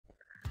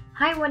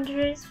Hi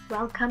Wanderers,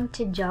 welcome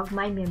to Jog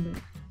My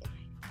Memory.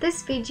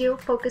 This video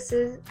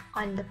focuses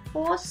on the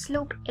 4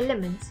 slope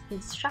elements in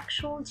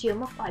structural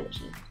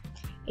geomorphology.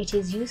 It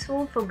is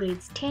useful for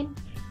grades 10,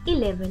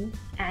 11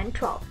 and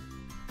 12.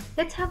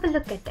 Let's have a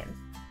look at them.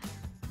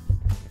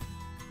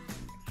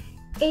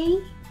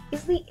 A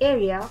is the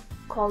area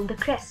called the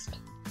crest.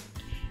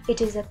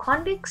 It is a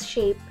convex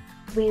shape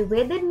where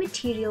weathered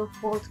material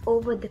falls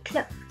over the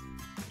cliff.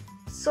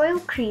 Soil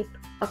creep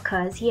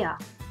occurs here.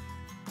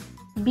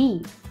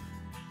 B.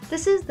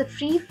 This is the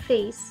free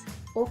face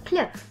or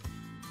cliff.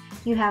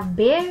 You have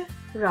bare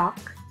rock,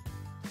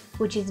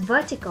 which is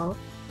vertical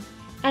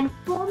and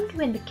formed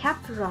when the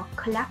capped rock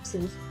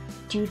collapses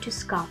due to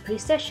scarp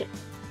recession.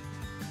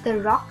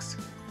 The rocks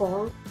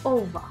fall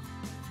over.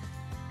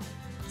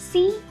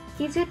 C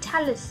is your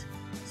talus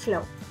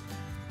slope.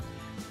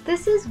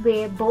 This is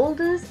where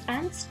boulders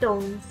and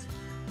stones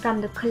from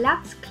the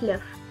collapsed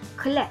cliff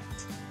collect.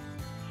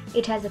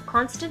 It has a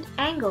constant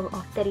angle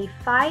of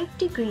 35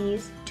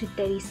 degrees to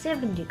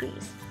 37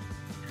 degrees.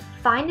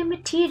 Finer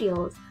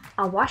materials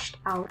are washed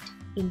out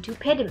into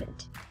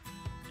pediment.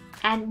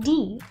 And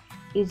D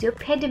is your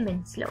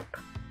pediment slope.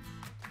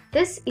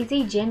 This is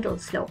a gentle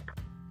slope,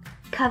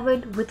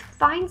 covered with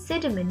fine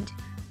sediment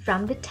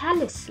from the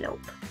talus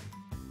slope.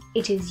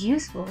 It is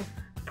useful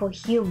for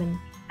human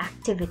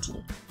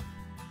activity.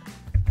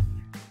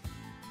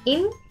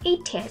 In a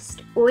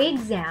test or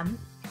exam,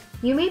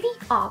 you may be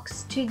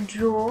asked to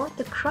draw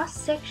the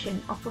cross-section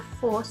of a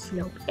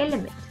 4-slope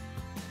element.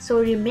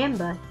 So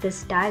remember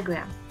this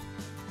diagram.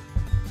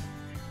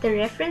 The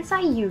reference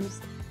I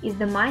used is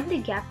the Mind the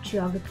Gap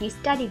Geography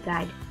Study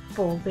Guide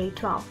for grade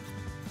 12.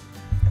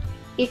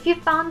 If you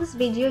found this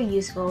video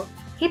useful,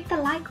 hit the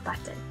like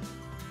button,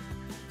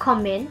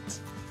 comment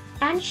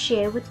and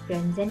share with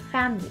friends and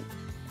family.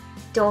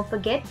 Don't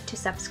forget to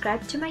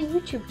subscribe to my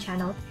YouTube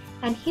channel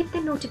and hit the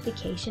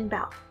notification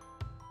bell.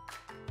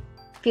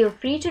 Feel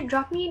free to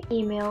drop me an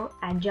email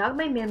at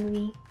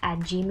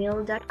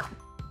jogmymemory@gmail.com.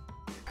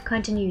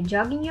 Continue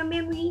jogging your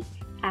memory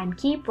and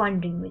keep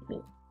wandering with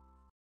me.